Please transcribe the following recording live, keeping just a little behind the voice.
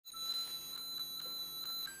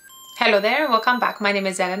Hello there, welcome back. My name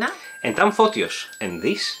is Elena. And I'm Fotios, and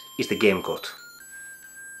this is the Game Code.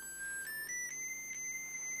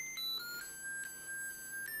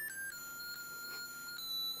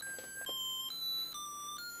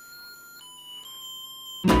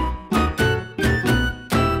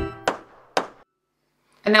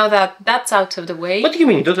 And now that that's out of the way... What do you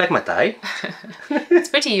mean, you don't like my tie? It's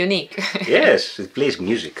pretty unique. Yes, it plays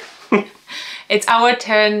music. It's our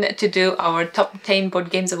turn to do our top 10 board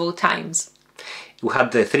games of all times. We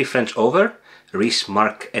had the three friends over, Rhys,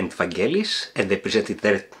 Mark and Vangelis, and they presented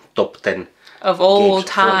their top 10 of all games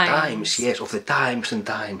times. Of all times. Yes, of the times and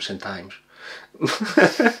times and times.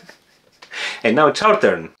 And now it's our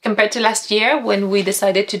turn. Compared to last year when we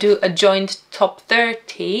decided to do a joint top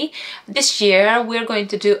 30, this year we're going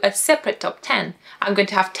to do a separate top 10. I'm going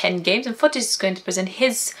to have 10 games and Fotios is going to present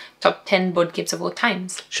his top 10 board games of all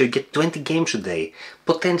times. So you get 20 games today,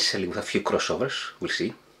 potentially with a few crossovers, we'll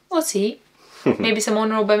see. We'll see. Maybe some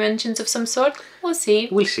honorable mentions of some sort, we'll see.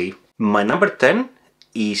 We'll see. My number 10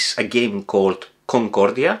 is a game called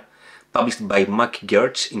Concordia, published by Mac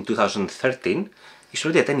Gertz in 2013. It's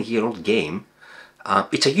already a 10-year-old game.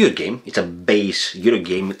 It's a Euro game, it's a base Euro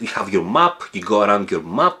game. You have your map, you go around your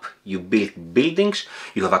map, you build buildings,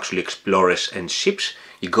 you have actually explorers and ships,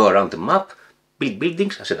 you go around the map, build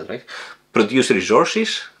buildings, I said that right, produce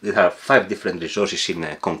resources. There are 5 different resources in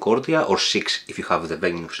Concordia, or 6 if you have the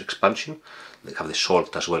Venus expansion. They have the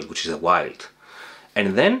salt as well, which is the wild.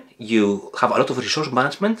 And then you have a lot of resource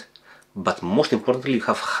management, but most importantly you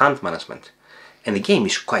have hand management. And the game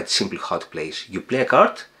is quite simple how it plays. You play a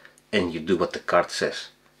card and you do what the card says.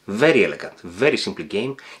 Very elegant, very simple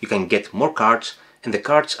game. You can get more cards, and the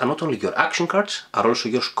cards are not only your action cards, are also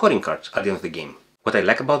your scoring cards at the end of the game. What I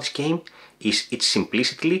like about this game is its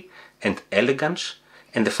simplicity and elegance,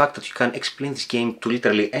 and the fact that you can explain this game to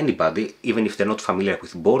literally anybody, even if they're not familiar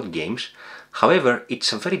with board games. However,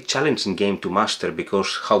 it's a very challenging game to master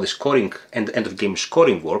because how the scoring and end of game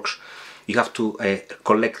scoring works. You have to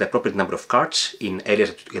collect the appropriate number of cards in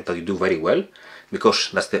areas that you do very well, because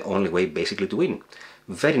that's the only way basically to win.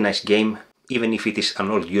 Very nice game. Even if it is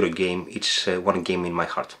an old Euro game, it's one game in my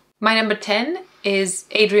heart. My number 10 is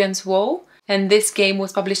Hadrian's Wall, and this game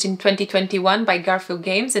was published in 2021 by Garfield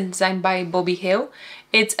Games and designed by Bobby Hill.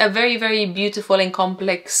 It's a very, very beautiful and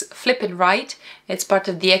complex flip and write. It's part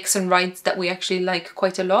of the X and writes that we actually like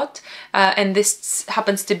quite a lot. And this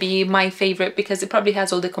happens to be my favorite because it probably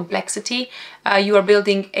has all the complexity. You are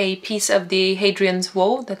building a piece of the Hadrian's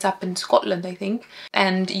Wall that's up in Scotland, I think.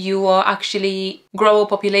 And you are actually grow a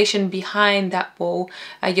population behind that wall.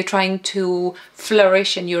 You're trying to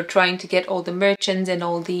flourish and you're trying to get all the merchants and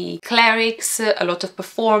all the clerics, a lot of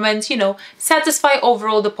performance, you know, satisfy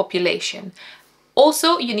overall the population.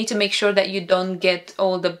 Also, you need to make sure that you don't get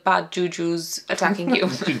all the bad jujus attacking you.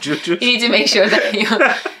 You need to make sure that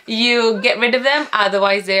you get rid of them,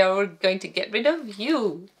 otherwise they are going to get rid of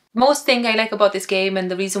you. Most thing I like about this game,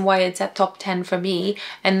 and the reason why it's at top 10 for me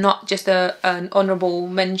and not just an honorable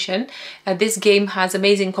mention, this game has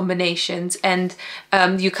amazing combinations, and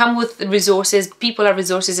you come with resources. People are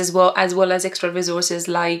resources as well as extra resources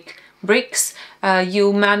like bricks.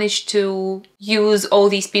 You manage to use all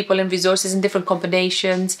these people and resources in different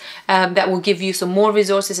combinations that will give you some more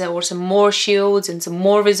resources or some more shields and some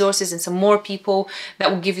more resources and some more people that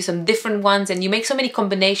will give you some different ones, and you make so many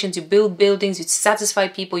combinations. You build buildings, you satisfy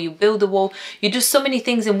people, you build a wall, you do so many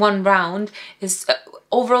things in one round.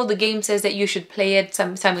 Overall, the game says that you should play it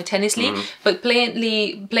simultaneously, but playing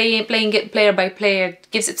it player by player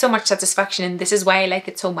gives it so much satisfaction, and this is why I like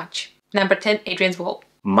it so much. Number 10, Hadrian's Wall.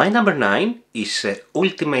 My number 9 is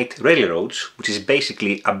Ultimate Railroads, which is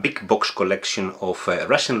basically a big box collection of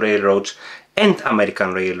Russian railroads and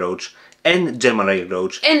American railroads and German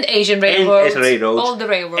railroads and Asian railroads, all the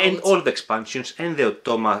railroads and all the expansions and the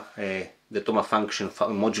automa function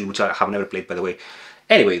module, which I have never played, by the way.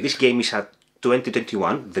 Anyway, this game is at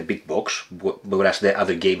 2021, the big box, whereas the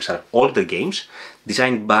other games are older games,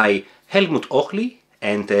 designed by Helmut Ochli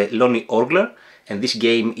and Lonnie Orgler. And this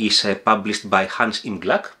game is published by Hans Im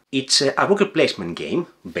Gluck. It's a worker placement game,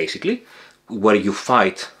 basically, where you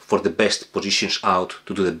fight for the best positions out,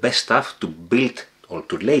 to do the best stuff, to build or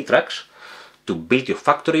to lay tracks, to build your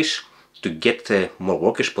factories, to get more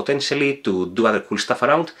workers potentially, to do other cool stuff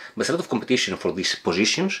around. But there's a lot of competition for these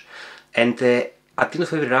positions, and at the end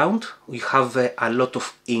of every round you have a lot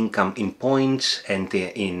of income in points and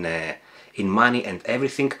in money and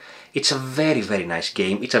everything. It's a very, very nice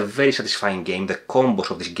game. It's a very satisfying game. The combos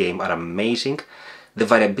of this game are amazing. The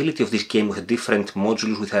variability of this game with the different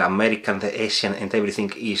modules, with the American, the Asian and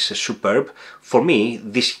everything is superb. For me,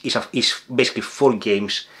 this is basically 4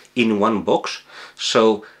 games in one box.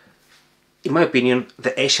 So In my opinion,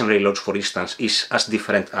 the Asian Railroads, for instance, is as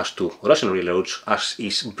different as to Russian Railroads as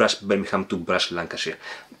is Brass Birmingham to Brass Lancashire.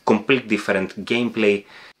 Complete different gameplay.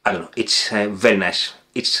 I don't know, it's very nice.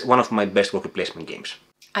 It's one of my best worker placement games.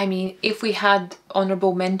 I mean, if we had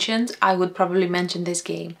honorable mentions, I would probably mention this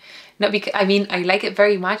game. Not because, I mean, I like it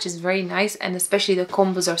very much, it's very nice, and especially the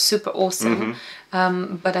combos are super awesome.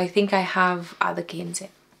 But I think I have other games in.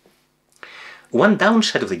 One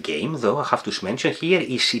downside of the game, though, I have to mention here,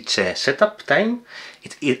 is its setup time.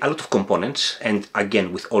 It's a lot of components, and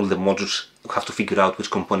again, with all the modules, you have to figure out which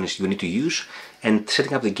components you need to use, and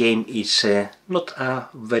setting up the game is not a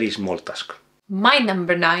very small task. My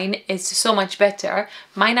number 9 is so much better.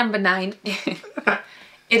 My number 9, it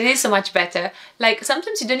is so much better. Like,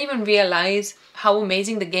 sometimes you don't even realize how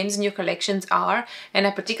amazing the games in your collections are. And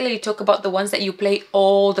I particularly talk about the ones that you play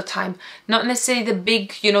all the time. Not necessarily the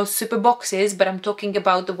big, you know, super boxes, but I'm talking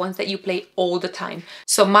about the ones that you play all the time.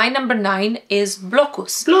 So my number 9 is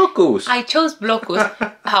Blokus. Blokus! I chose Blokus.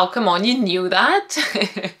 Oh, come on, you knew that.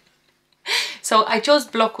 So I chose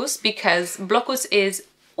Blokus because Blokus is,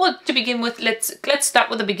 well, to begin with, let's start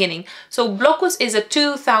with the beginning. So Blokus is a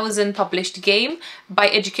 2000 published game by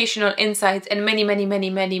Educational Insights and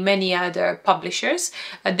many other publishers,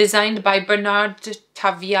 designed by Bernard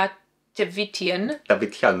Tavitian.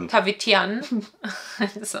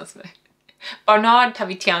 Bernard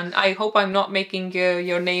Tavitian. I hope I'm not making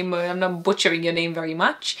your name, I'm not butchering your name very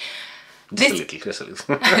much. Just a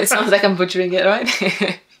little. It sounds like I'm butchering it, right?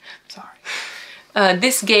 Sorry.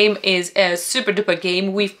 This game is a super duper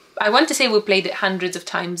game. I want to say we played it hundreds of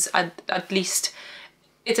times at least.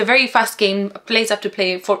 It's a very fast game, plays up to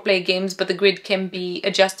 4-player games, but the grid can be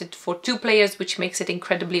adjusted for 2 players, which makes it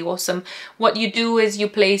incredibly awesome. What you do is you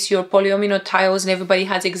place your polyomino tiles, and everybody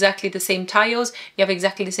has exactly the same tiles. You have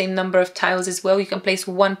exactly the same number of tiles as well. You can place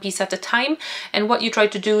 1 piece at a time, and what you try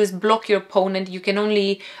to do is block your opponent. You can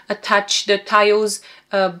only attach the tiles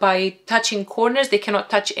by touching corners. They cannot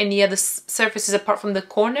touch any other surfaces apart from the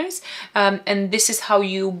corners, and this is how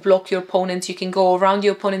you block your opponents. You can go around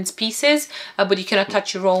your opponent's pieces, but you cannot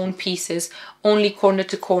touch your own pieces, only corner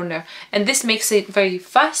to corner. And this makes it very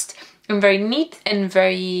fast and very neat and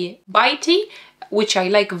very bitey, which I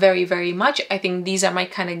like very much. I think these are my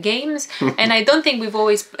kind of games. And I don't think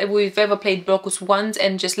we've ever played Blokus once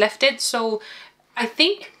and just left it, so I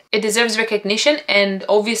think it deserves recognition, and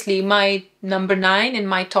obviously my number 9 in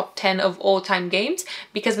my top 10 of all time games,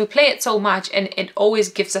 because we play it so much and it always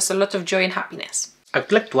gives us a lot of joy and happiness.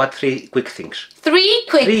 I'd like to add 3 quick things. 3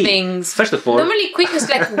 quick things? First of all... Normally quick is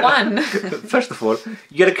like 1. First of all,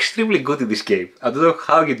 you're extremely good in this game. I don't know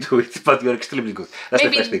how you do it, but you're extremely good. That's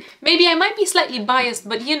the first thing. Maybe I might be slightly biased,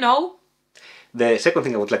 but you know. The second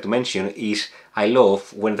thing I would like to mention is I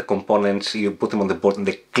love when the components, you put them on the board and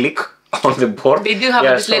they click on the board. They do have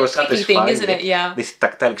this little clicky thing, isn't it? Yeah. This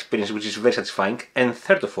tactile experience, which is very satisfying. And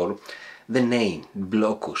third of all, the name,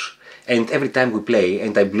 Blokus. And every time we play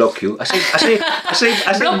and I block you, I say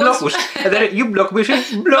Blokus. And then you block me, I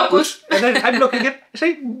say Blokus. And then I block again, I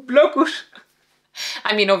say Blokus.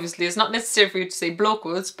 I mean, obviously, it's not necessary for you to say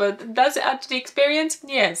Blokus, but does it add to the experience?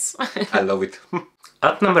 Yes. I love it.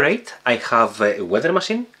 At number 8, I have a Weather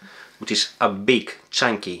Machine, which is a big,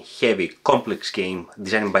 chunky, heavy, complex game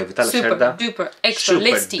designed by Vitala Serda. Super duper extra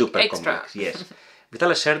listy extra. Complex, yes.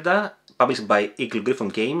 Vitala Serda, published by Eagle Griffon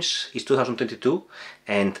Games, is 2022,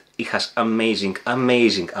 and it has amazing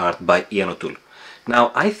art by Ian O'Toole.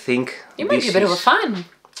 Now, I think you might be a bit of a fan.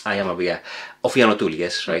 I am of Ian O'Toole,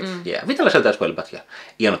 yes, right? Yeah, Vitala Serda as well, but yeah,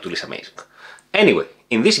 Ian O'Toole is amazing. Anyway,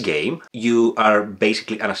 in this game, you are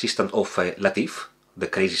basically an assistant of Latif, the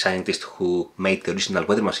crazy scientist who made the original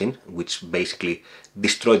weather machine, which basically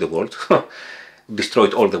destroyed the world,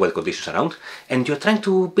 destroyed all the weather conditions around, and you're trying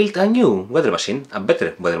to build a new weather machine, a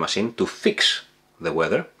better weather machine, to fix the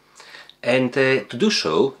weather. And to do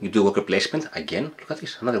so, you do worker placement. Again, look at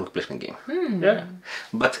this, another worker placement game. Yeah.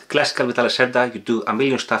 But classical Vitala Serda, you do a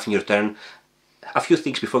million stuff in your turn, a few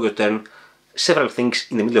things before your turn, several things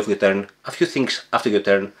in the middle of your turn, a few things after your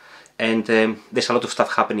turn. And there's a lot of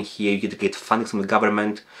stuff happening here. You get funding from the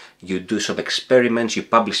government, you do some experiments, you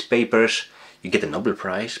publish papers, you get a Nobel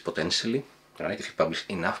Prize, potentially, right, if you publish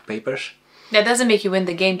enough papers. That doesn't make you win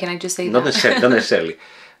the game, can I just say not that? Not necessarily.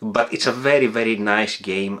 But it's a very nice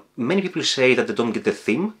game. Many people say that they don't get the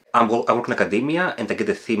theme. I work in academia and I get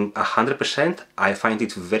the theme 100%. I find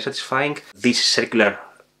it very satisfying. This circular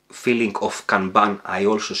feeling of Kanban, I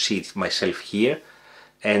also see it myself here.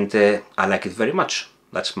 And I like it very much.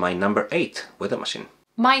 That's my number 8 weather machine.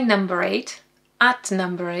 My number 8, at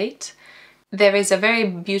number 8, there is a very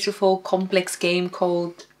beautiful, complex game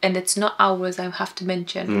called, and it's not ours, I have to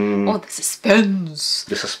mention. Oh, the suspense!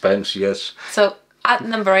 The suspense, yes. So at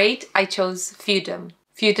number 8, I chose Feudum.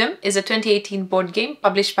 Feudum is a 2018 board game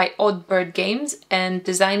published by Odd Bird Games and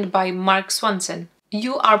designed by Mark Swanson.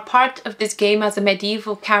 You are part of this game as a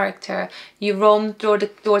medieval character. You roam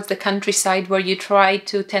towards the countryside where you try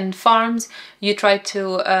to tend farms, you try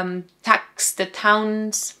to tax the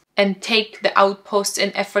towns and take the outposts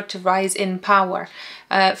in effort to rise in power.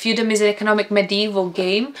 Feudum is an economic medieval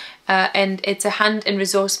game and it's a hand and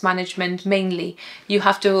resource management mainly. You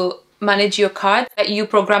have to manage your cards that you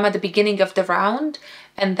program at the beginning of the round,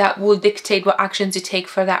 and that will dictate what actions you take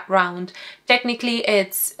for that round. Technically,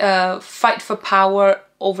 it's fight for power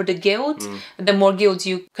over the guilds. The more guilds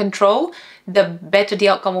you control, the better the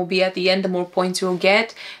outcome will be at the end, the more points you'll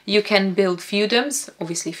get. You can build feudums.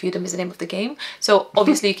 Obviously, feudum is the name of the game. So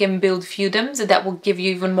obviously you can build feudums that will give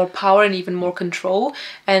you even more power and even more control.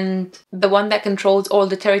 And the one that controls all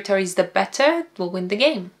the territories the better will win the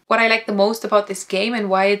game. What I like the most about this game and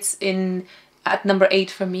why it's at number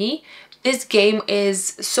 8 for me, this game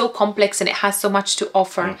is so complex and it has so much to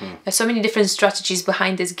offer. There's so many different strategies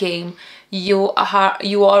behind this game. You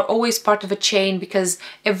are always part of a chain because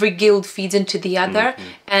every guild feeds into the other,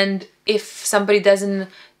 and if somebody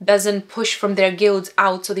doesn't push from their guilds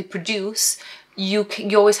out so they produce, you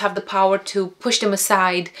always have the power to push them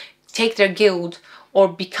aside, take their guild, or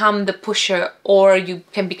become the pusher, or you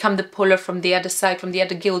can become the puller from the other side, from the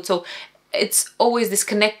other guild. So it's always this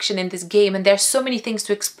connection in this game, and there's so many things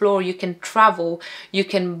to explore. You can travel, you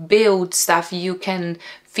can build stuff, you can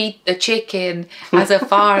feed the chicken as a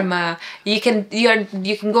farmer, you can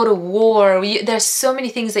go to war. There's so many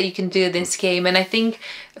things that you can do in this game, and I think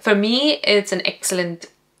for me it's an excellent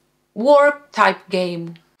war type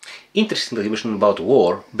game. Interesting that you mentioned about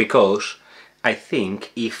war, because I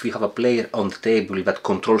think if you have a player on the table that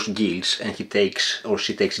controls guilds and he takes or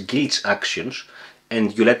she takes guilds actions,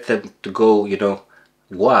 and you let them to go, you know,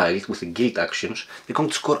 wild with the guild actions, they're going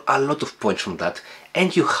to score a lot of points from that,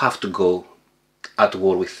 and you have to go at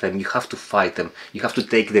war with them, you have to fight them, you have to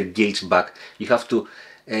take their guilds back, you have to,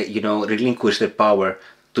 you know, relinquish their power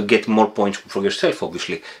to get more points for yourself,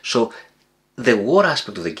 obviously. So the war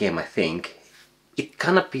aspect of the game, I think, it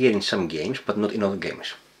can appear in some games, but not in other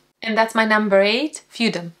games. And that's my number 8,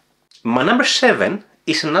 Feudum. My number 7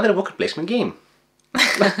 is another worker placement game.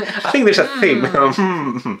 I think there's a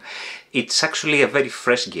theme. It's actually a very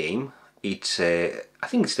fresh game. It's I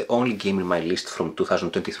think it's the only game in my list from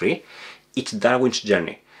 2023. It's Darwin's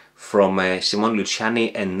Journey from Simone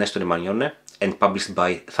Luciani and Nestor Emagnone, and published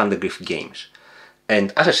by Thundergriff Games.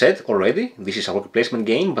 And as I said already, this is a worker placement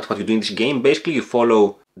game, but what you do in this game, basically you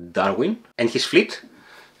follow Darwin and his fleet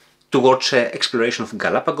towards exploration of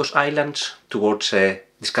Galapagos Islands, towards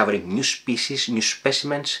discovering new species, new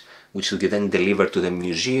specimens, which you then deliver to the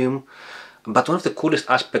museum. But one of the coolest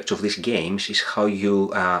aspects of these games is how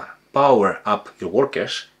you power up your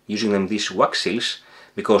workers using them these wax seals,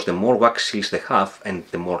 because the more wax seals they have and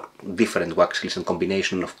the more different wax seals and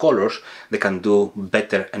combination of colors, they can do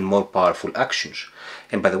better and more powerful actions.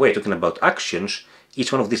 And by the way, talking about actions,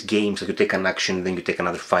 each one of these games that you take an action, then you take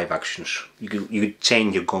another 5 actions. You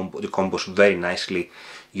change your combos very nicely.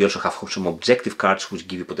 You also have some objective cards which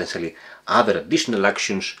give you potentially other additional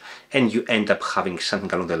actions, and you end up having something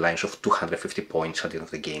along the lines of 250 points at the end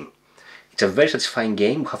of the game. It's a very satisfying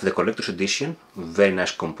game. We have the collector's edition, very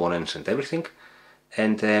nice components and everything,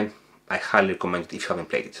 and I highly recommend it if you haven't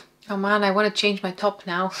played it. Oh man, I want to change my top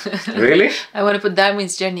now. Really? I want to put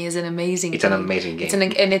Darwin's Journey as an amazing game. It's an amazing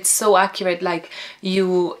game. And it's so accurate. Like,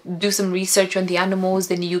 you do some research on the animals,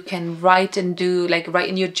 then you can write in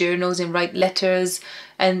your journals and write letters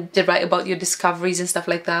and to write about your discoveries and stuff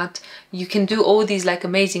like that. You can do all these like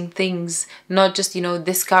amazing things, not just, you know,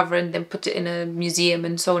 discover and then put it in a museum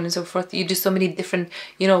and so on and so forth. You do so many different,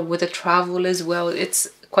 you know, with the travel as well. It's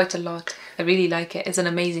quite a lot. I really like it. It's an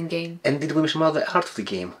amazing game. And did we mention about the art of the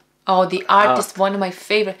game? Oh, the art is one of my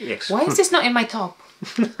favorite. Yes. Why is this not in my top?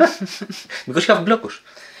 Because you have Blokus.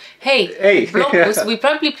 Hey, Blokus. We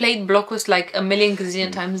probably played Blokus like a million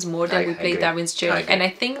gazillion times more than we played Darwin's Journey. And I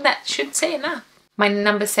think that should say enough. My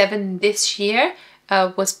number 7 this year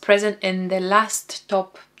was present in the last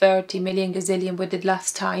top 30 million gazillion we did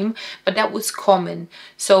last time. But that was Common.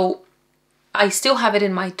 So I still have it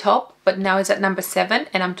in my top, but now it's at number 7.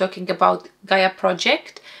 And I'm talking about Gaia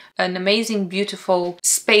Project. An amazing, beautiful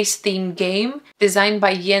space-themed game designed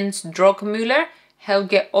by Jens Drogmüller,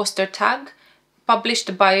 Helge Ostertag,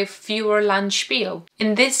 published by Feuerlandspiel.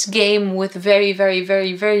 In this game, with very, very,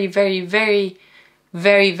 very, very, very, very,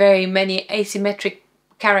 very, very many asymmetric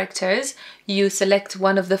characters. You select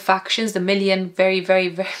one of the factions, the million, very, very,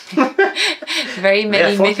 very, very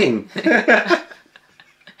many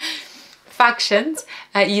factions.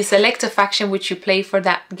 You select a faction which you play for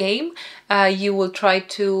that game. You will try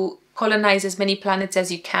to colonize as many planets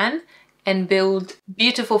as you can and build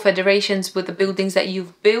beautiful federations with the buildings that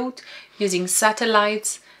you've built using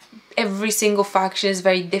satellites. Every single faction is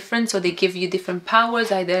very different, so they give you different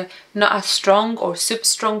powers, either not as strong or super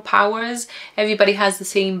strong powers. Everybody has the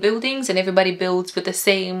same buildings and everybody builds with the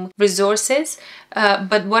same resources.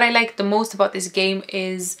 But what I like the most about this game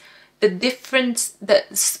is the difference that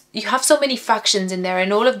you have so many factions in there,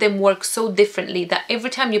 and all of them work so differently that every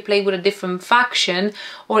time you play with a different faction,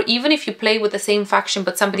 or even if you play with the same faction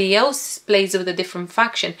but somebody else plays with a different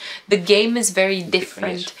faction, the game is very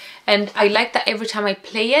different. Yes. And I like that every time I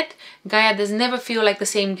play it, Gaia does never feel like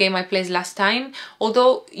the same game I played last time.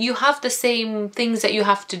 Although you have the same things that you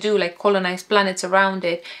have to do, like colonize planets around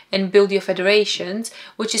it and build your federations,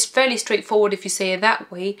 which is fairly straightforward if you say it that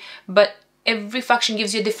way. But every faction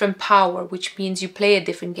gives you a different power, which means you play a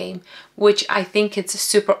different game, which I think it's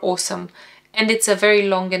super awesome. And it's a very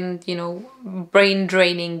long and, you know,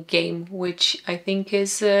 brain-draining game, which I think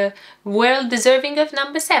is well deserving of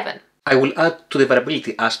number 7. I will add to the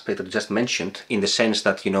variability aspect that you just mentioned, in the sense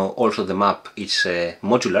that, you know, also the map is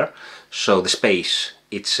modular, so the space,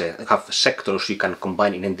 it's have sectors you can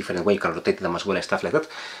combine in a different way, you can rotate them as well and stuff like that,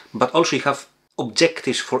 but also you have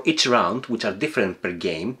objectives for each round which are different per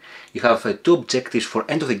game. You have 2 objectives for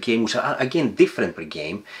end of the game which are again different per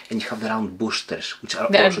game, and you have the round boosters which are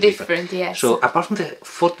also different. Yes. So apart from the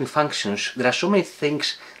 14 functions, there are so many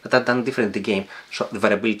things that are done different in the game, so the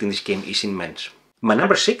variability in this game is immense. My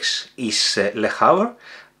number 6 is Le Havre,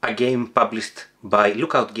 a game published by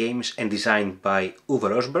Lookout Games and designed by Uwe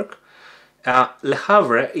Rosberg. Le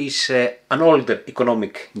Havre is an older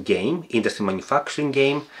economic game, industry manufacturing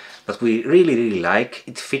game, that we really like.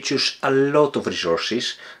 It features a lot of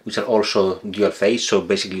resources which are also dual phase, so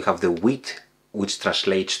basically you have the wheat which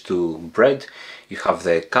translates to bread, you have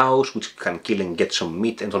the cows which can kill and get some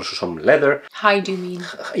meat and also some leather. Hide, you mean?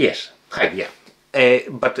 Yes, hide, yeah.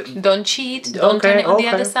 But don't cheat, don't turn it on the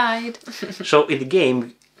other side. So in the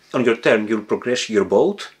game, on your turn, you'll progress your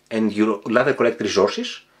boat and you'll either collect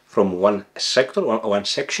resources from one sector or one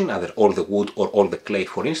section, either all the wood or all the clay,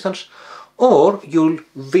 for instance, or you'll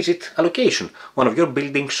visit a location, one of your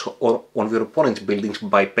buildings or one of your opponent's buildings,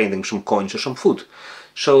 by paying them some coins or some food.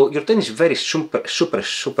 So your turn is very super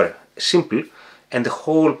simple, and the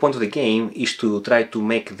whole point of the game is to try to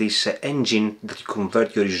make this engine that you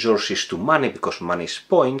convert your resources to money, because money is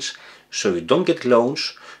points, so you don't get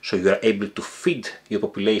loans, so you are able to feed your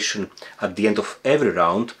population at the end of every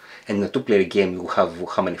round. And in a 2-player game you have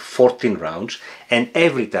how many? 14 rounds, and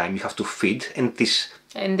every time you have to feed, and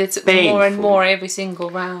it's painful. More and more every single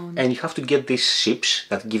round. And you have to get these ships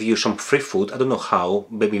that give you some free food. I don't know how,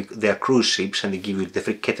 maybe they are cruise ships and they give you the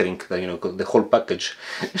free catering, you know, the whole package.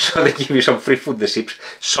 So they give you some free food, the ships,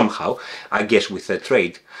 somehow, I guess with the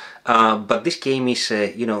trade. But this game is,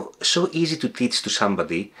 you know, so easy to teach to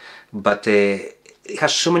somebody, but it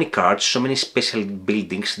has so many cards, so many special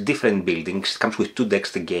buildings, different buildings. It comes with 2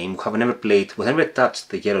 decks the game. We have never touched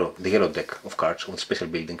the yellow deck of cards with special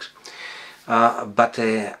buildings. Yeah,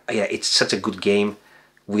 it's such a good game.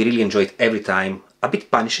 We really enjoy it every time. A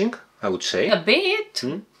bit punishing, I would say. A bit?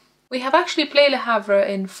 We have actually played Le Havre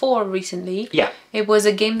in 4 recently. Yeah. It was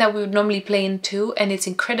a game that we would normally play in 2, and it's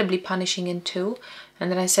incredibly punishing in 2.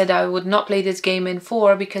 And then I said I would not play this game in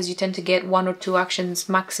 4 because you tend to get 1 or 2 actions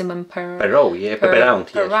maximum per row, yeah,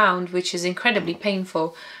 per round, which is incredibly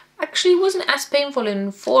painful. Actually, it wasn't as painful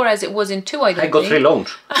in 4 as it was in 2, I don't think. I got 3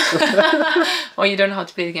 loans. Or you don't know how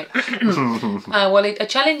to play the game. Well, a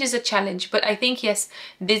challenge is a challenge, but I think, yes,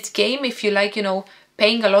 this game, if you like, you know,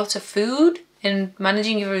 paying a lot of food and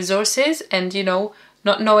managing your resources and, you know,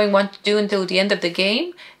 not knowing what to do until the end of the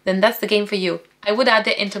game, then that's the game for you. I would add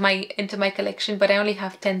it into my collection, but I only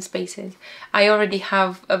have 10 spaces. I already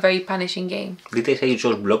have a very punishing game. Did they say you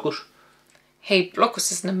chose Blokus? Hey,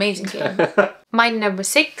 Blokus is an amazing game. My number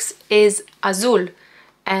 6 is Azul,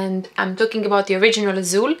 and I'm talking about the original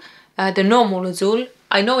Azul, the normal Azul.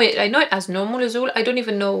 I know it as normal Azul. I don't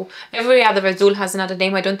even know. Every other Azul has another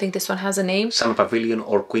name. I don't think this one has a name. Summer Pavilion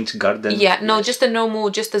or Queen's Garden. Yeah, no, just a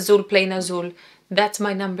normal, just Azul, plain Azul. That's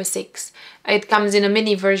my number 6. It comes in a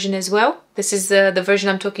mini version as well. This is the version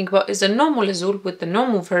I'm talking about is the normal Azul with the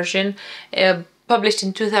normal version, published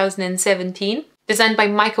in 2017. Designed by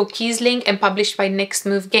Michael Kiesling and published by Next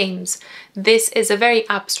Move Games. This is a very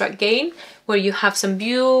abstract game where you have some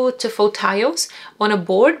beautiful tiles on a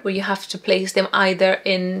board where you have to place them either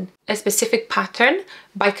in a specific pattern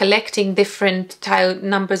by collecting different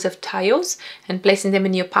numbers of tiles and placing them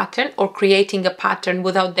in your pattern, or creating a pattern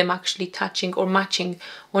without them actually touching or matching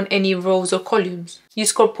on any rows or columns. You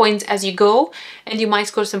score points as you go, and you might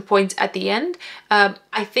score some points at the end.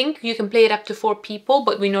 I think you can play it up to 4 people,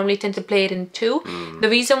 but we normally tend to play it in 2. The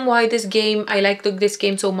reason why I like this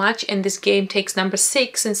game so much, and this game takes number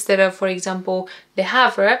 6 instead of, for example, Le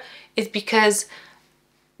Havre, is because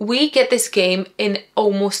we get this game in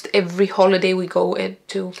almost every holiday we go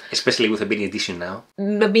to. Especially with the mini edition now.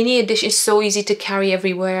 The mini edition is so easy to carry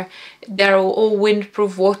everywhere. They're all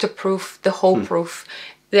windproof, waterproof, the whole proof.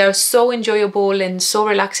 They're so enjoyable and so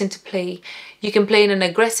relaxing to play. You can play in an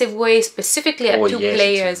aggressive way, specifically at 2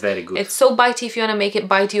 players. It's very good. It's so bitey if you want to make it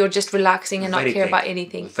bitey or just relaxing and not care about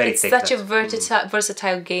anything. It's such a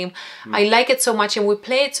versatile game. I like it so much, and we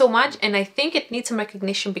play it so much, and I think it needs some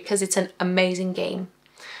recognition because it's an amazing game.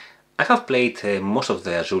 I have played most of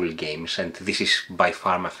the Azul games, and this is by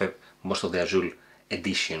far most of the Azul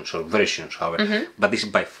editions or versions, however, but this is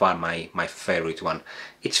by far my favorite one.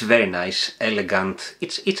 It's very nice, elegant.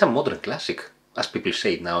 It's a modern classic, as people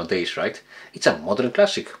say nowadays, right? It's a modern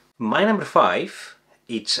classic. My number 5,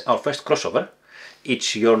 it's our first crossover.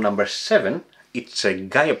 It's your number 7. It's a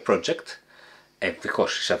Gaia project,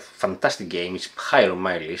 because it's a fantastic game. It's higher on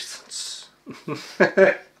my list.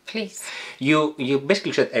 Please. You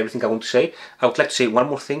basically said everything I want to say. I would like to say one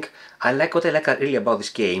more thing. What I like really about this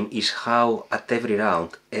game is how at every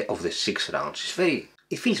round of the 6 rounds,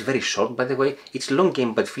 it feels very short, by the way. It's a long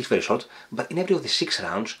game, but it feels very short. But in every of the 6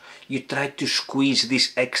 rounds, you try to squeeze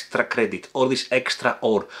this extra credit or this extra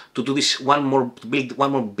ore to do this one more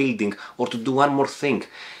building, or to do one more thing.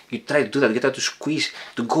 You try to do that. You try to squeeze,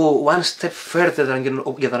 to go one step further than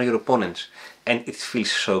your opponents, and it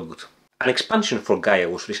feels so good. An expansion for Gaia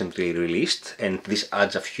was recently released, and this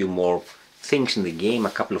adds a few more things in the game,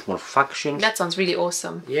 a couple of more factions. That sounds really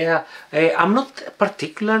awesome. Yeah, I'm not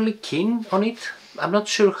particularly keen on it. I'm not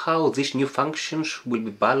sure how these new functions will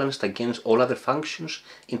be balanced against all other functions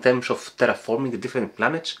in terms of terraforming the different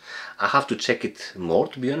planets. I have to check it more,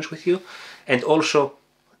 to be honest with you. And also,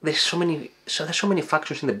 there's so many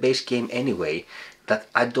factions in the base game anyway that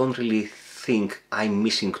I don't really think I'm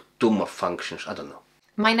missing 2 more functions. I don't know.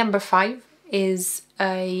 My number 5 is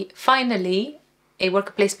finally a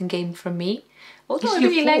worker placement game from me. Although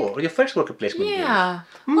your first worker placement game. Yeah.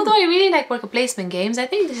 Although I really like worker placement games, I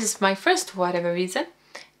think this is my first for whatever reason.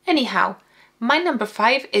 Anyhow, my number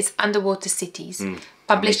 5 is Underwater Cities,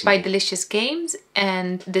 published by Delicious Games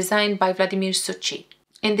and designed by Vladimir Suchi.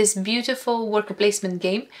 In this beautiful worker placement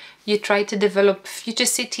game, you try to develop future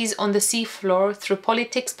cities on the seafloor through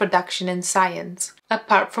politics, production and science.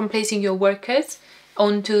 Apart from placing your workers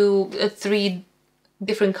onto 3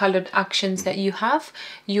 different colored actions that you have,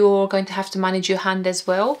 you're going to have to manage your hand as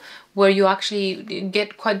well, where you actually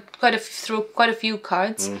get quite a few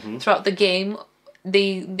cards throughout the game.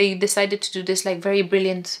 They decided to do this like very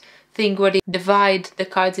brilliant thing where they divide the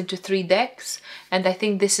cards into 3 decks, and I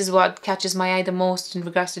think this is what catches my eye the most in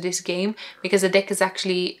regards to this game, because the deck is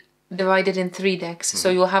actually divided in 3 decks. So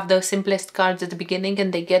you'll have the simplest cards at the beginning,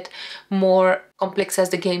 and they get more complex as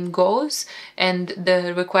the game goes, and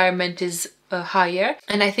the requirement is higher.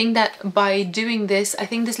 And I think that by doing this, I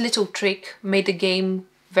think this little trick made the game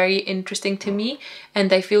very interesting to me,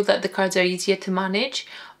 and I feel that the cards are easier to manage.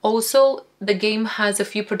 Also, the game has a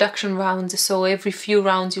few production rounds, so every few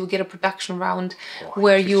rounds you'll get a production round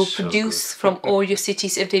where you produce from all your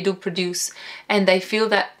cities if they do produce. And I feel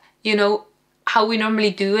that, you know, how we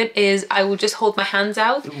normally do it is I will just hold my hands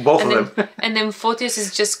out, and then Fotios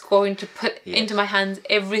is just going to put into my hands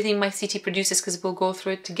everything my city produces, because we'll go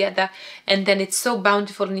through it together, and then it's so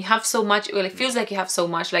bountiful and you have so much. Well, it feels like you have so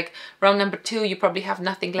much. Like round number 2 you probably have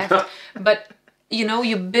nothing left. But you know,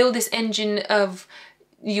 you build this engine of,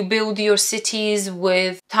 you build your cities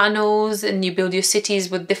with tunnels, and you build your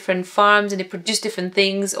cities with different farms, and they produce different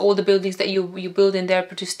things. All the buildings that you build in there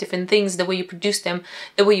produce different things. The way you produce them,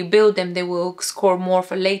 the way you build them, they will score more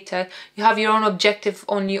for later. You have your own objectives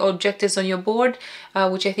on your board,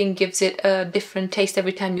 which I think gives it a different taste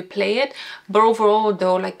every time you play it. But overall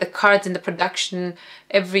though, like the cards and the production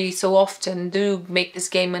every so often do make this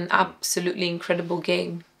game an absolutely incredible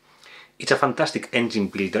game. It's a fantastic engine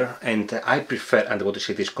builder, and I prefer Underwater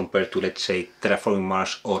Cities compared to, let's say, Terraforming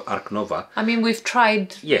Mars or Ark Nova. I mean, we've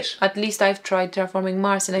tried, yes, at least I've tried Terraforming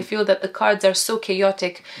Mars, and I feel that the cards are so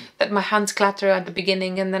chaotic that my hands clatter at the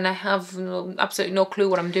beginning and then I have absolutely no clue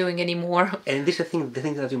what I'm doing anymore. And this is the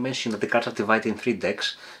thing that you mentioned, that the cards are divided in 3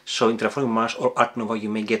 decks. So in Terraforming Mars or Ark Nova you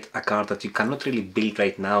may get a card that you cannot really build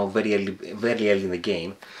right now, very early in the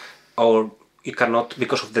game, or you cannot,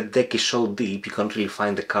 because of the deck is so deep, you can't really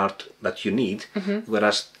find the card that you need.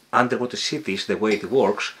 Whereas Underwater Cities, the way it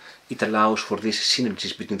works, it allows for these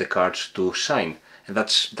synergies between the cards to shine, and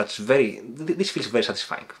this feels very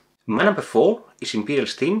satisfying. My number 4 is Imperial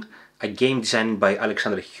Steam, a game designed by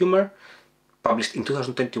Alexander Humer, published in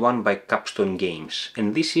 2021 by Capstone Games,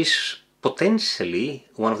 and this is potentially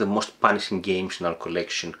one of the most punishing games in our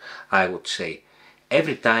collection, I would say.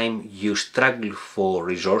 Every time you struggle for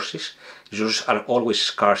resources are always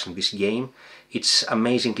scarce in this game. It's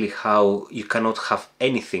amazingly how you cannot have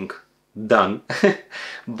anything done,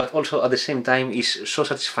 but also at the same time is so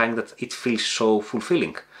satisfying that it feels so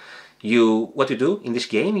fulfilling. What you do in this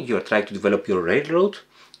game, you are trying to develop your railroad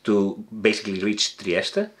to basically reach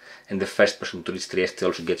Trieste, and the first person to reach Trieste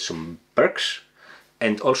also gets some perks,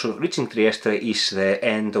 and also reaching Trieste is the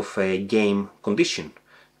end of a game condition.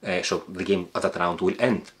 So the game at that round will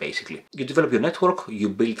end, basically. You develop your network, you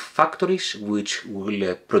build factories which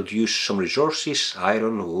will produce some resources,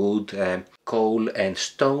 iron, wood, coal and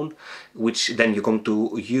stone, which then you're going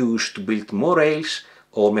to use to build more rails,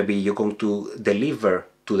 or maybe you're going to deliver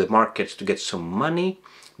to the markets to get some money,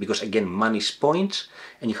 because again, money is points.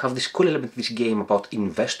 And you have this cool element in this game about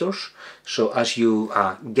investors. So as you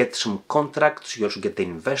get some contracts, you also get the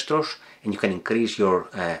investors, and you can increase your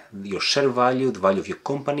share value, the value of your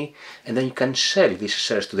company, and then you can sell these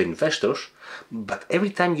shares to the investors. But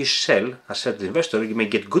every time you sell a share to the investor, you may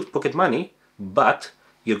get good pocket money, but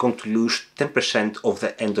you're going to lose 10% of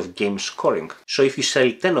the end of game scoring. So if you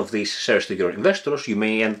sell 10 of these shares to your investors, you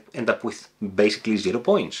may end up with basically 0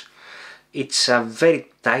 points. It's a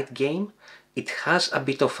very tight game. It has a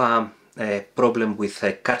bit of a problem with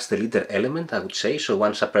catch the leader element, I would say. So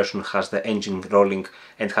once a person has the engine rolling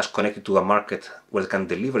and has connected to a market where they can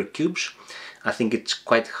deliver cubes, I think it's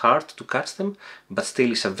quite hard to catch them, but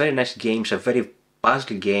still it's a very nice game. It's a very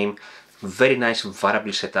puzzle game, very nice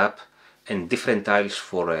variable setup, and different tiles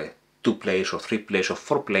for 2 players or 3 players or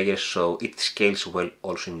 4 players, so it scales well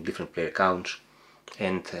also in different player counts,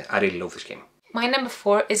 and I really love this game. My number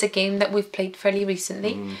 4 is a game that we've played fairly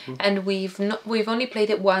recently, and we've only played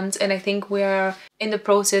it once, and I think we're in the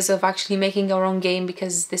process of actually making our own game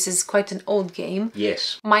because this is quite an old game.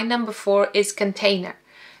 Yes. My number 4 is Container,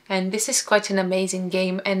 and this is quite an amazing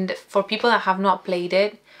game, and for people that have not played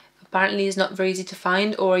it, apparently it's not very easy to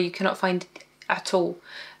find, or you cannot find it at all.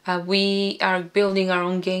 We are building our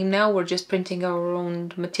own game now. We're just printing our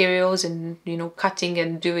own materials and, you know, cutting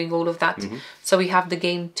and doing all of that. So we have the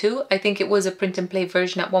game too. I think it was a print and play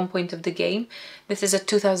version at one point of the game. This is a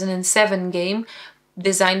 2007 game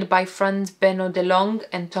designed by Franz Benno de Long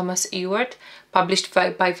and Thomas Ewart, published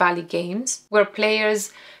by Valley Games, where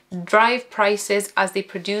players drive prices as they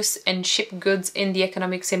produce and ship goods in the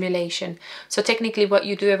economic simulation. So technically what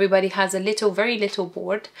you do, everybody has a very little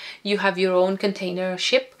board. You have your own container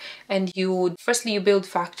ship, and firstly you build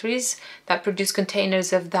factories that produce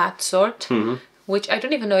containers of that sort, which I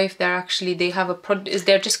don't even know if they're actually, is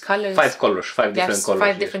there just colors? 5 colors, 5 different colors.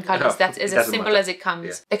 5 different colors. That's as simple as it comes.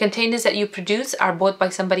 Yeah. The containers that you produce are bought by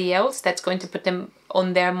somebody else that's going to put them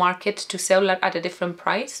on their market to sell at a different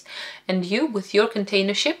price, and you, with your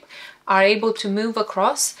container ship, are able to move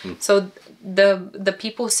across. So the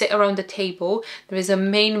people sit around the table. There is a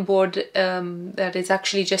main board that is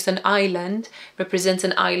actually just an island, represents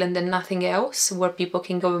an island and nothing else, where people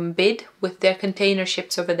can go and bid with their container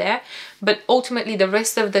ships over there. But ultimately the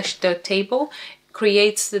rest of the table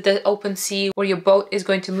creates the open sea where your boat is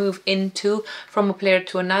going to move into from a player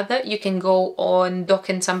to another. You can go on dock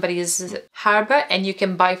in somebody's harbour and you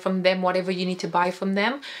can buy from them whatever you need to buy from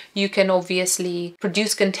them. You can obviously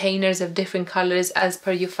produce containers of different colours as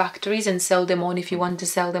per your factories and sell them on if you want to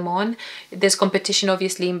sell them on. There's competition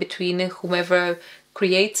obviously in between whomever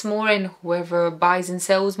creates more and whoever buys and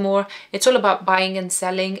sells more. It's all about buying and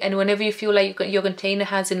selling, and whenever you feel like your container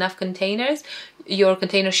has enough containers, your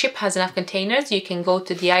container ship has enough containers, you can go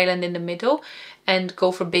to the island in the middle and go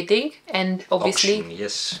for bidding, and obviously auction,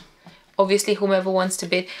 yes, obviously whomever wants to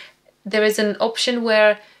bid. There is an option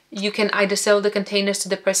where you can either sell the containers to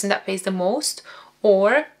the person that pays the most,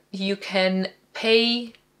 or you can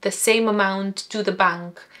pay the same amount to the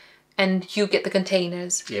bank and you get the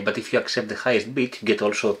containers. Yeah, but if you accept the highest bid, you get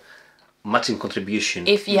also matching contribution.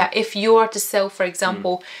 If if you are to sell, for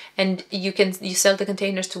example, and you sell the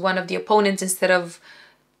containers to one of the opponents instead of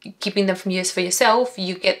keeping them from use for yourself,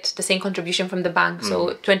 you get the same contribution from the bank.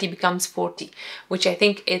 So 20 becomes 40, which I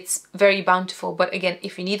think it's very bountiful. But again,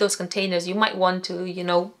 if you need those containers, you might want to, you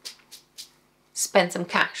know, spend some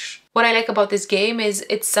cash. What I like about this game is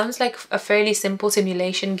it sounds like a fairly simple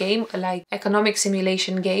simulation game, like economic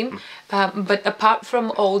simulation game. But apart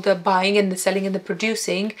from all the buying and the selling and the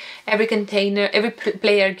producing, every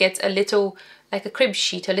player gets a little, like a crib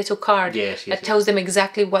sheet, a little card that tells them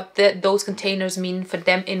exactly what those containers mean for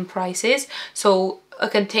them in prices. So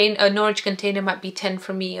a Norwich container might be 10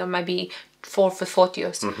 for me, or might be 4 for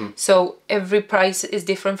Fotios. So every price is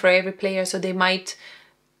different for every player. So they might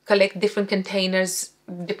collect different containers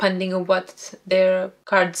depending on what their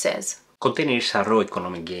card says. Container is a raw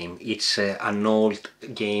economic game. It's an old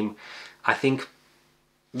game. I think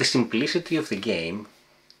the simplicity of the game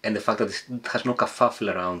and the fact that it has no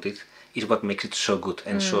kerfuffle around it is what makes it so good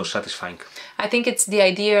and so satisfying. I think it's the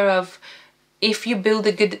idea of, if you build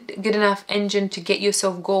a good enough engine to get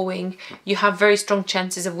yourself going, you have very strong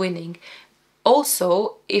chances of winning.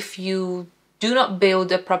 Also, if you do not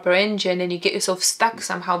build a proper engine and you get yourself stuck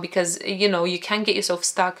somehow, because, you know, you can get yourself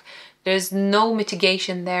stuck. There's no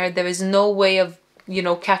mitigation there. There is no way of, you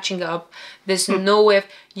know, catching up. There's no way of,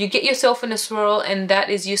 you get yourself in a swirl and that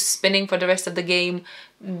is you spinning for the rest of the game.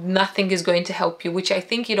 Nothing is going to help you, which I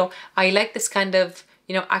think, you know, I like this kind of,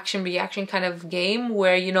 you know, action reaction kind of game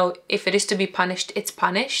where, you know, if it is to be punished, it's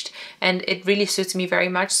punished, and it really suits me very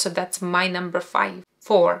much. So that's my number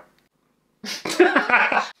 4.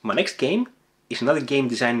 My next game is another game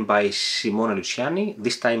designed by Simone Luciani,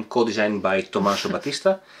 this time co-designed by Tommaso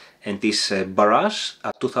Battista, and is Barrage,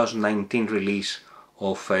 a 2019 release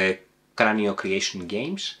of Cranio Creation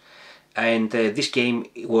Games. And this game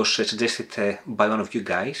was suggested by one of you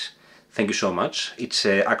guys. Thank you so much. It's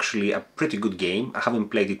actually a pretty good game. I haven't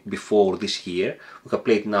played it before this year. We have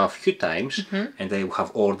played it now a few times, and I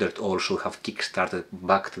have ordered also, have kickstarted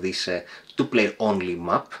back to this 2-player only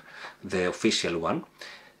map, the official one.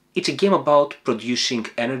 It's a game about producing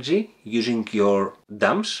energy using your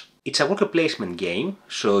dams. It's a worker placement game,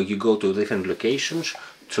 so you go to different locations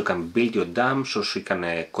so you can build your dams, or so you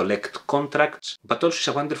can collect contracts. But also it's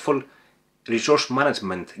a wonderful resource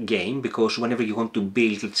management game, because whenever you want to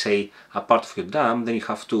build, let's say, a part of your dam, then you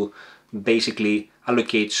have to basically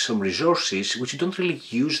allocate some resources which you don't really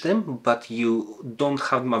use them, but you don't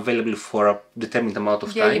have them available for a determined amount of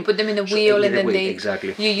time. Yeah, you put them in a wheel and then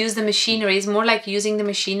exactly. You use the machinery. It's more like using the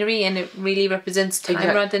machinery, and it really represents time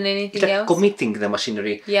rather than anything it's like else. Committing the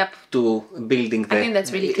machinery to building the... I think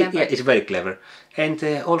that's really clever. Yeah, it's very clever. And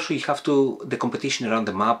also you have the competition around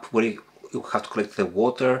the map, where you have to collect the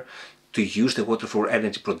water, to use the water for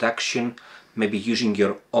energy production, maybe using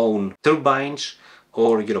your own turbines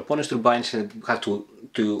or your opponent's turbines, and you have to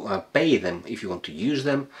pay them if you want to use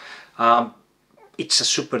them. It's a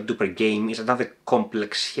super duper game. It's another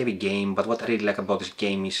complex, heavy game, but what I really like about this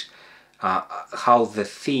game is how the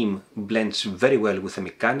theme blends very well with the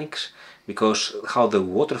mechanics, because how the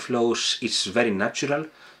water flows is very natural.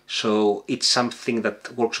 So it's something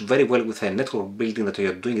that works very well with the network building that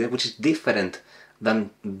you're doing there, which is different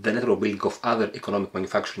than the network building of other economic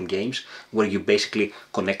manufacturing games, where you basically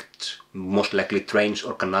connect most likely trains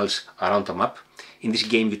or canals around a map. In this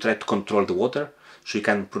game you try to control the water so you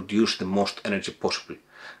can produce the most energy possible.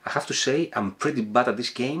 I have to say I'm pretty bad at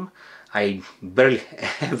this game. I barely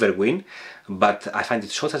ever win, but I find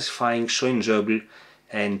it so satisfying, so enjoyable,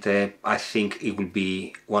 and I think it will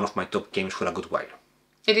be one of my top games for a good while.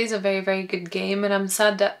 It is a very, very good game, and I'm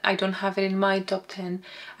sad that I don't have it in my top 10.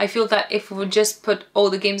 I feel that if we would just put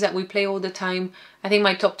all the games that we play all the time, I think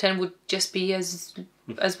my top 10 would just be as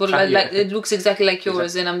well, like it looks exactly like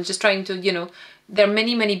yours. And I'm just trying to, you know, there are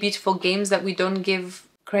many, many beautiful games that we don't give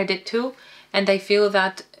credit to, and I feel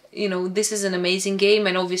that, you know, this is an amazing game,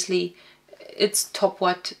 and obviously it's top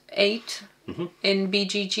 8 in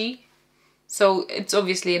BGG. So it's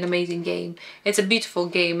obviously an amazing game. It's a beautiful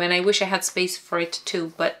game, and I wish I had space for it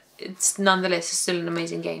too, but it's nonetheless still an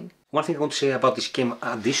amazing game. One thing I want to say about this game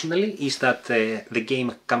additionally is that the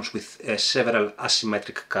game comes with several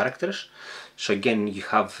asymmetric characters. So again, you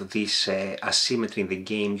have this asymmetry in the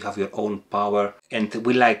game, you have your own power, and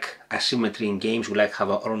we like asymmetry in games. We like have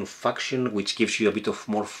our own faction, which gives you a bit of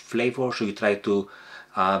more flavor, so you try to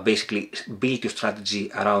basically build your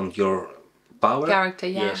strategy around your power. Character,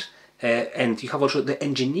 yeah. Yes. And you have also the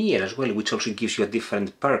engineer as well, which also gives you a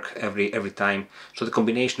different perk every time. So the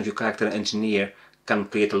combination of your character and engineer can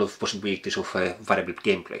create a lot of possibilities of variable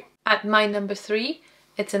gameplay. At my number 3,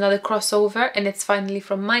 It's another crossover, and it's finally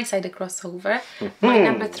from my side a crossover. My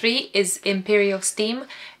number 3 is Imperial Steam,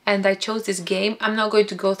 and I chose this game. I'm not going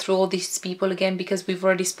to go through all these people again because we've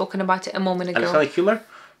already spoken about it a moment ago. Alexander Humor?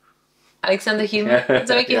 Alexander Humor? Does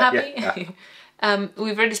that make you happy? Yeah.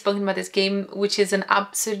 We've already spoken about this game, which is an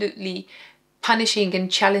absolutely punishing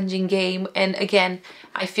and challenging game. And again,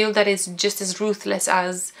 I feel that it's just as ruthless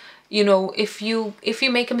as, you know, if you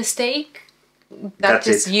make a mistake, that's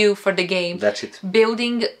just you for the game. That's it.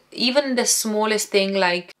 Building even the smallest thing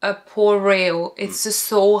like a poor rail, it's just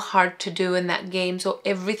so hard to do in that game. So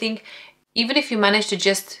everything, even if you manage to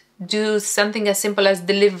just do something as simple as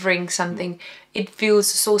delivering something, it feels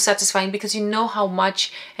so satisfying because you know how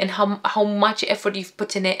much and how much effort you've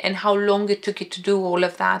put in it and how long it took you to do all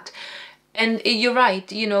of that. And you're right,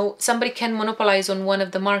 you know, somebody can monopolize on one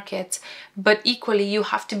of the markets, but equally you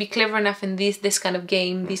have to be clever enough in this kind of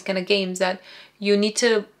game, these kind of games, that you need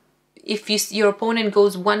to, if your opponent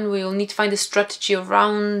goes one way, you'll need to find a strategy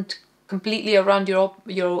completely around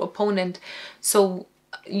your opponent, so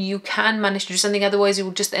you can manage to do something. Otherwise you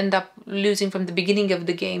will just end up losing from the beginning of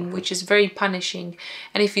the game, which is very punishing.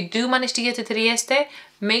 And if you do manage to get to Trieste,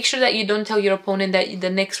 make sure that you don't tell your opponent that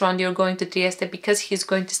the next round you're going to Trieste, because he's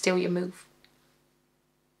going to steal your move.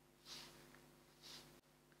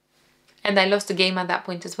 And I lost the game at that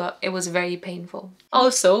point as well. It was very painful.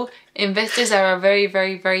 Also, investors are a very,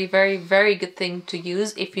 very, very, very, very good thing to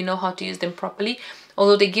use if you know how to use them properly.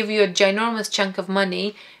 Although they give you a ginormous chunk of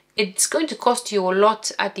money, it's going to cost you a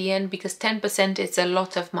lot at the end, because 10% is a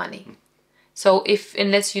lot of money. So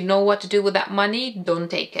unless you know what to do with that money,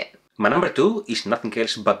 don't take it. My number 2 is nothing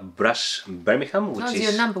else but Brass Birmingham, which was is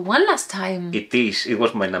your number 1 last time. It is. It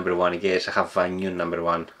was my number 1. Yes, I have a new number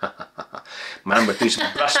 1. My number 2 is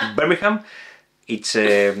Brass Birmingham. It's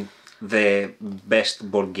the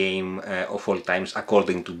best board game of all times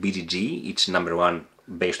according to BGG. It's number 1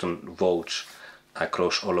 based on votes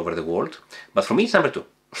across all over the world. But for me, it's number 2.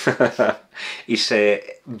 It's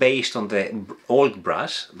based on the old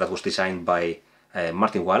brass that was designed by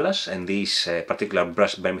Martin Wallace, and this particular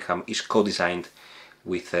Brass Birmingham is co-designed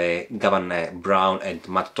with Gavin Brown and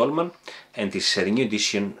Matt Tolman, and this the new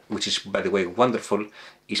edition, which is by the way wonderful,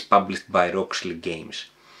 is published by Roxley Games.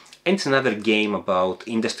 And it's another game about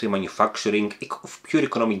industry, manufacturing, pure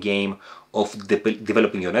economic game of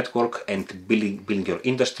developing your network and building your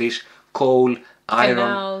industries, coal, iron,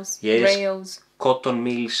 canals, yes, rails, cotton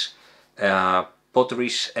mills,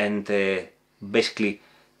 potteries, and basically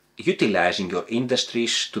utilizing your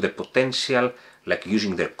industries to the potential, like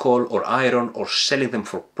using their coal or iron or selling them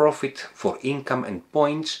for profit, for income and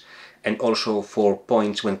points, and also for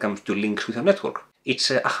points when it comes to links with your network.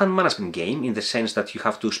 It's a hand management game in the sense that you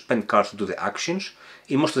have to spend cards to do the actions.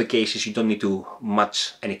 In most of the cases you don't need to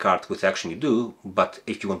match any card with the action you do, but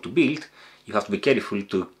if you want to build, you have to be careful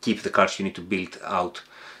to keep the cards you need to build out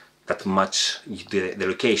that match the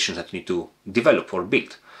locations that you need to develop or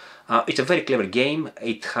build. It's a very clever game.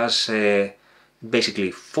 It has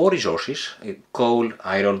basically 4 resources: coal,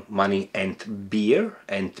 iron, money and beer.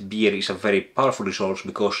 And beer is a very powerful resource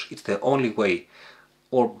because it's the only way,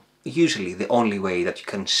 or usually the only way, that you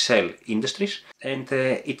can sell industries. And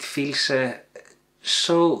it feels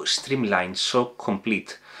so streamlined, so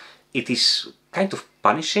complete. It is kind of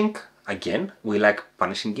punishing. Again, we like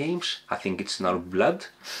punishing games. I think it's in our blood.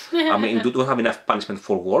 I mean, we don't have enough punishment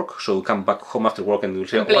for work, so we come back home after work and we'll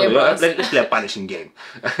say, oh, let's play a punishing game.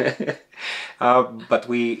 But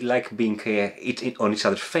we like being on each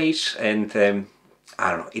other's face, and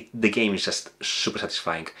I don't know, the game is just super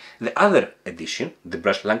satisfying. The other edition, the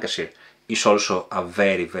Brass Lancashire, is also a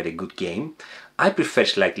very, very good game. I prefer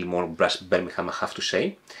slightly more Brass Birmingham, I have to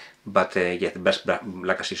say. But yeah, the Brass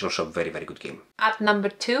Lancashire is also a very, very good game. At number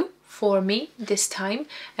 2 for me this time,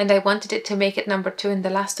 and I wanted it to make it number 2 in the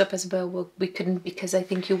last stop as well. We couldn't, because I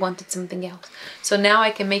think you wanted something else. So now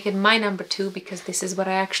I can make it my number 2, because this is what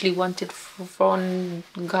I actually wanted for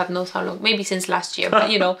God knows how long. Maybe since last year,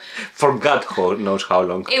 but you know. For God knows how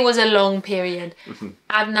long. It was a long period.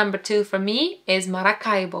 At number 2 for me is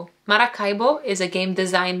Maracaibo. Maracaibo is a game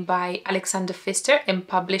designed by Alexander Pfister and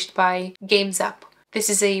published by Games Up. This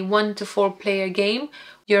is a 1 to 4 player game.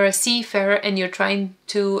 You're a seafarer and you're trying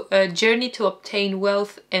to journey to obtain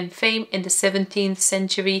wealth and fame in the 17th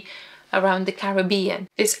century around the Caribbean.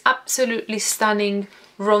 This absolutely stunning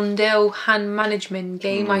rondel hand management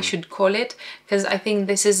game, I should call it, because I think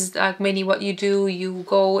this is like many what you do. You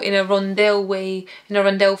go in a rondel way, in a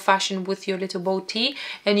rondel fashion with your little boatie,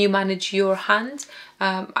 and you manage your hands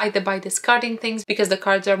either by discarding things because the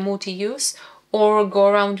cards are multi-use, or go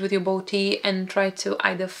around with your boaty and try to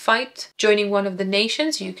either fight joining one of the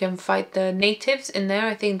nations. You can fight the natives in there.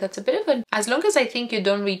 I think that's a bit of an, as long as I think you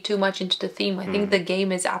don't read too much into the theme, I think the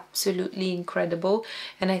game is absolutely incredible,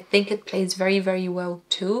 and I think it plays very, very well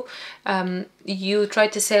too. You try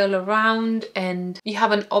to sail around and you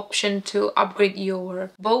have an option to upgrade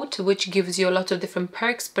your boat, which gives you a lot of different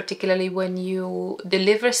perks, particularly when you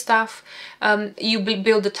deliver stuff. You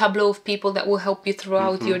build a tableau of people that will help you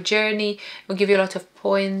throughout your journey, will give you a lot of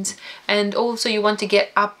points, and also you want to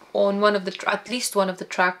get up on one of the at least one of the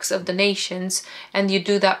tracks of the nations, and you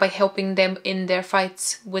do that by helping them in their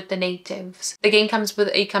fights with the natives. The game comes with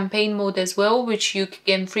a campaign mode as well, which you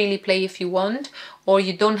can freely play if you want, or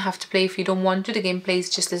you don't have to play if you don't want to. The game plays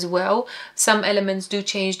just as well. Some elements do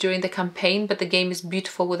change during the campaign, but the game is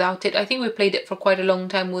beautiful without it. I think we played it for quite a long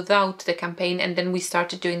time without the campaign, and then we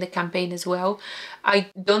started doing the campaign as well. I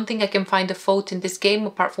don't think I can find a fault in this game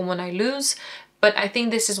apart from when I lose. But I think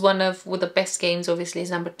this is one of the best games. Obviously, it's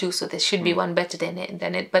number 2, so there should be one better than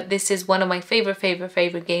it. But this is one of my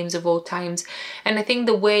favorite games of all times. And I think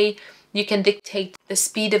the way you can dictate the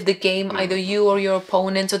speed of the game, either you or your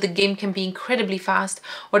opponent, so the game can be incredibly fast,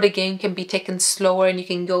 or the game can be taken slower and you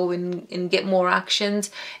can go and get more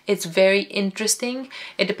actions. It's very interesting.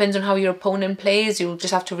 It depends on how your opponent plays. You'll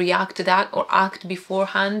just have to react to that or act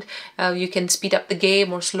beforehand. You can speed up the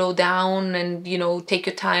game or slow down and, you know, take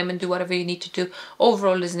your time and do whatever you need to do.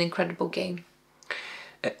 Overall, it's an incredible game.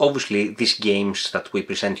 Obviously, these games that we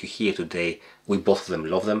present you here today, we both of them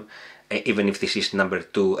love them. Even if this is number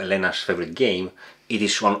 2, Elena's favorite game, it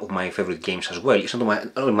is one of my favorite games as well. It's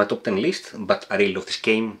not on my top 10 list, but I really love this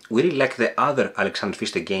game. We really like the other Alexander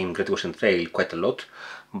Pfister game, Great Western Trail, quite a lot,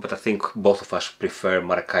 but I think both of us prefer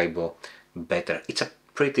Maracaibo better. It's a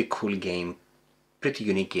pretty cool game, pretty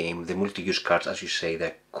unique game. The multi-use cards, as you say,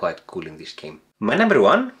 they're quite cool in this game. My number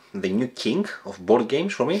 1, the new king of board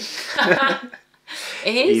games for me,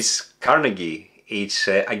 is Carnegie. It's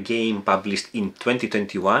a game published in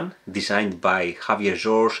 2021, designed by Javier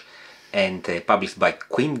George and published by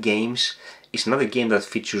Queen Games. It's another game that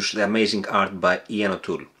features the amazing art by Ian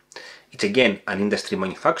O'Toole. It's again an industry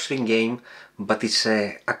manufacturing game, but it's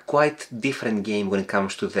a quite different game when it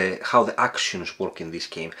comes to how the actions work in this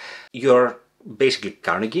game. You're basically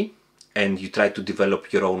Carnegie, and you try to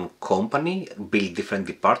develop your own company, build different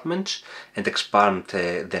departments, and expand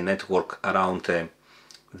the network around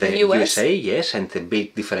the USA, yes, and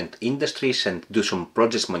build different industries and do some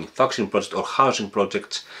projects, manufacturing projects or housing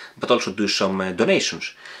projects, but also do some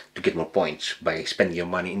donations to get more points by spending your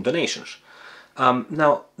money in donations.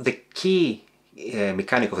 Now, the key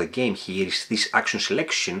mechanic of the game here is this action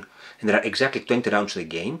selection, and there are exactly 20 rounds of the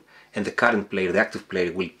game, and the current player, the active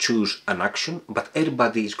player, will choose an action, but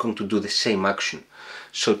everybody is going to do the same action.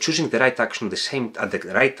 So choosing the right action at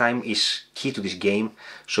the right time is key to this game.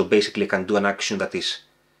 So basically I can do an action that is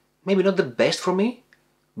maybe not the best for me,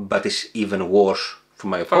 but is even worse for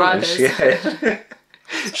my opponents. Yeah.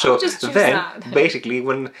 So then, basically,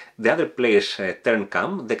 when the other player's turn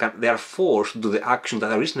comes, they are forced to do the action that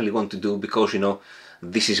they originally want to do because, you know,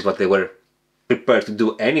 this is what they were prepared to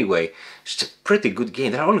do anyway. It's a pretty good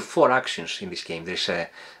game. There are only 4 actions in this game. There's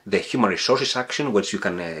the human resources action, which you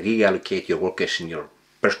can reallocate your workers in your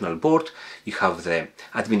personal board. You have the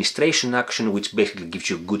administration action, which basically gives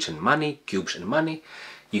you goods and money, cubes and money.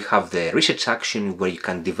 You have the research action, where you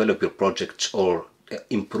can develop your projects or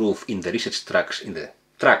improve in the research tracks, in the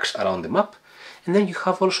tracks around the map. And then you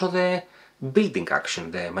have also the building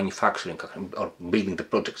action, the manufacturing action, or building the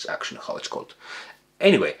projects action, how it's called.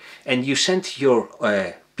 Anyway, and you send your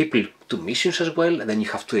people to missions as well, and then you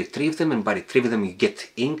have to retrieve them, and by retrieving them you get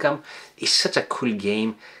income. It's such a cool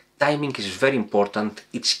game. Timing is very important.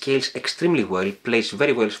 It scales extremely well, plays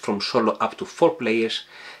very well from solo up to 4 players.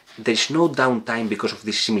 There is no downtime because of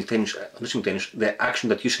this simultaneous, the action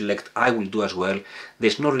that you select I will do as well.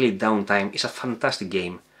 There's no really downtime. It's a fantastic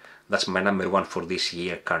game. That's my number 1 for this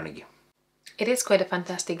year, Carnegie. It is quite a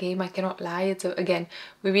fantastic game, I cannot lie. So again,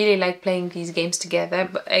 we really like playing these games together,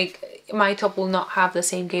 but my top will not have the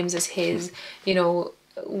same games as his. You know,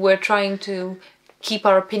 we're trying to keep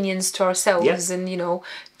our opinions to ourselves, and, you know,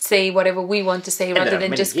 say whatever we want to say rather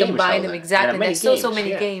than just combine them. Exactly. There's so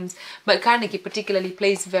many games, but Carnegie particularly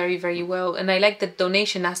plays very, very well, and I like the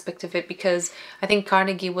donation aspect of it because I think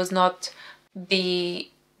Carnegie was not the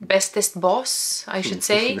bestest boss, I should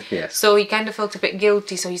say. Yes. So he kind of felt a bit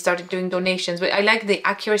guilty, so he started doing donations, but I like the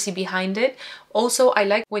accuracy behind it. Also, I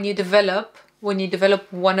like when you develop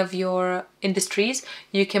one of your industries,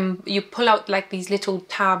 you pull out like these little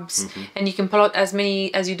tabs, and you can pull out as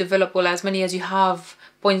many as you develop, or as many as you have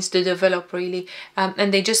points to develop really,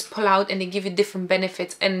 and they just pull out and they give you different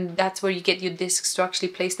benefits, and that's where you get your discs to actually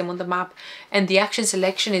place them on the map. And the action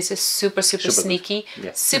selection is just super sneaky,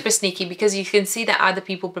 super sneaky, because you can see that other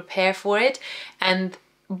people prepare for it, and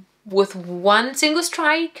with one single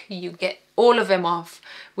strike you get all of them off,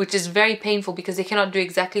 which is very painful because they cannot do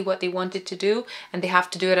exactly what they wanted to do, and they have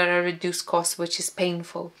to do it at a reduced cost, which is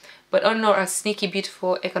painful. But all in all, a sneaky,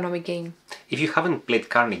 beautiful economic game. If you haven't played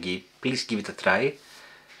Carnegie, please give it a try.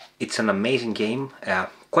 It's an amazing game,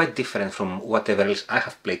 quite different from whatever else I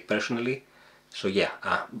have played personally. So yeah,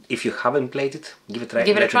 if you haven't played it, give it a try.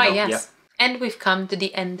 Give it a try, yes. And we've come to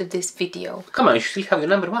the end of this video. Come on, you still have your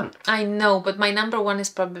number one. I know, but my number one is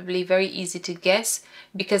probably very easy to guess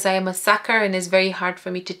because I am a sucker and it's very hard for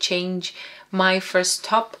me to change my first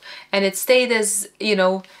top. And it stayed as, you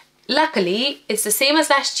know, luckily it's the same as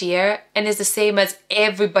last year and it's the same as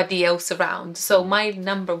everybody else around. So my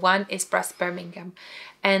number one is Brass Birmingham.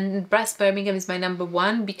 And Brass Birmingham is my number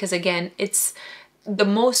one because, again, it's the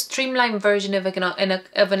most streamlined version of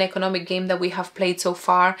an economic game that we have played so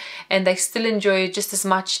far, and I still enjoy it just as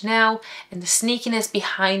much now. And the sneakiness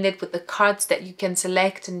behind it with the cards that you can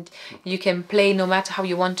select and you can play no matter how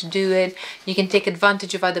you want to do it. You can take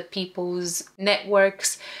advantage of other people's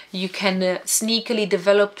networks. You can sneakily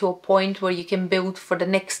develop to a point where you can build for the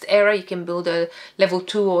next era. You can build a level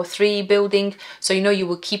 2 or 3 building, so you know you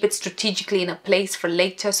will keep it strategically in a place for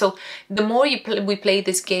later. So the more we play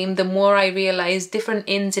this game, the more I realize different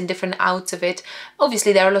ins and different outs of it.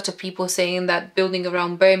 Obviously there are a lot of people saying that building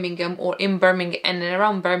around Birmingham or in Birmingham and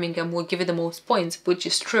around Birmingham will give it the most points, which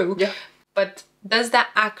is true. Yeah. But does that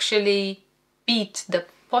actually beat the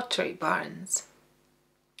pottery barns?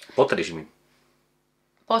 Potteries, you mean?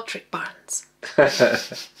 Pottery barns.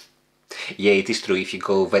 Yeah, it is true. If you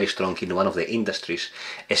go very strong in one of the industries,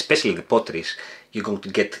 especially the potteries, you're going to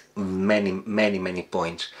get many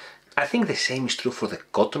points. I think the same is true for the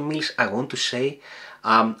cotton mills, I want to say.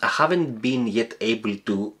 I haven't been yet able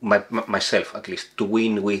to, myself at least, to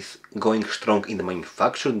win with going strong in the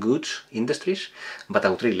manufactured goods industries, but I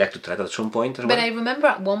would really like to try that at some point as well. But I remember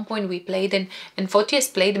at one point we played, and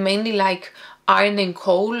Fotios played mainly like iron and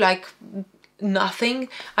coal, like nothing.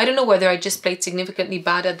 I don't know whether I just played significantly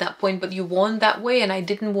bad at that point, but you won that way and I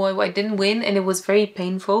didn't win, and it was very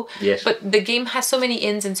painful. Yes. But the game has so many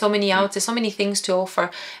ins and so many outs, there's so many things to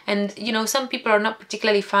offer, and you know, some people are not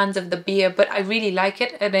particularly fans of the beer, but I really like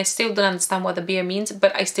it, and I still don't understand what the beer means,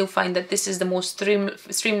 but I still find that this is the most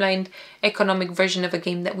streamlined economic version of a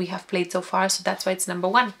game that we have played so far, so that's why it's number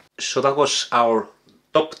one. So that was our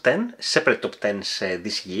top 10, separate top 10s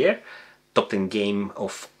this year. Top 10 game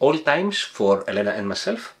of all times for Elena and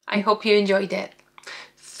myself. I hope you enjoyed it.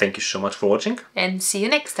 Thank you so much for watching. And see you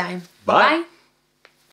next time. Bye. Bye.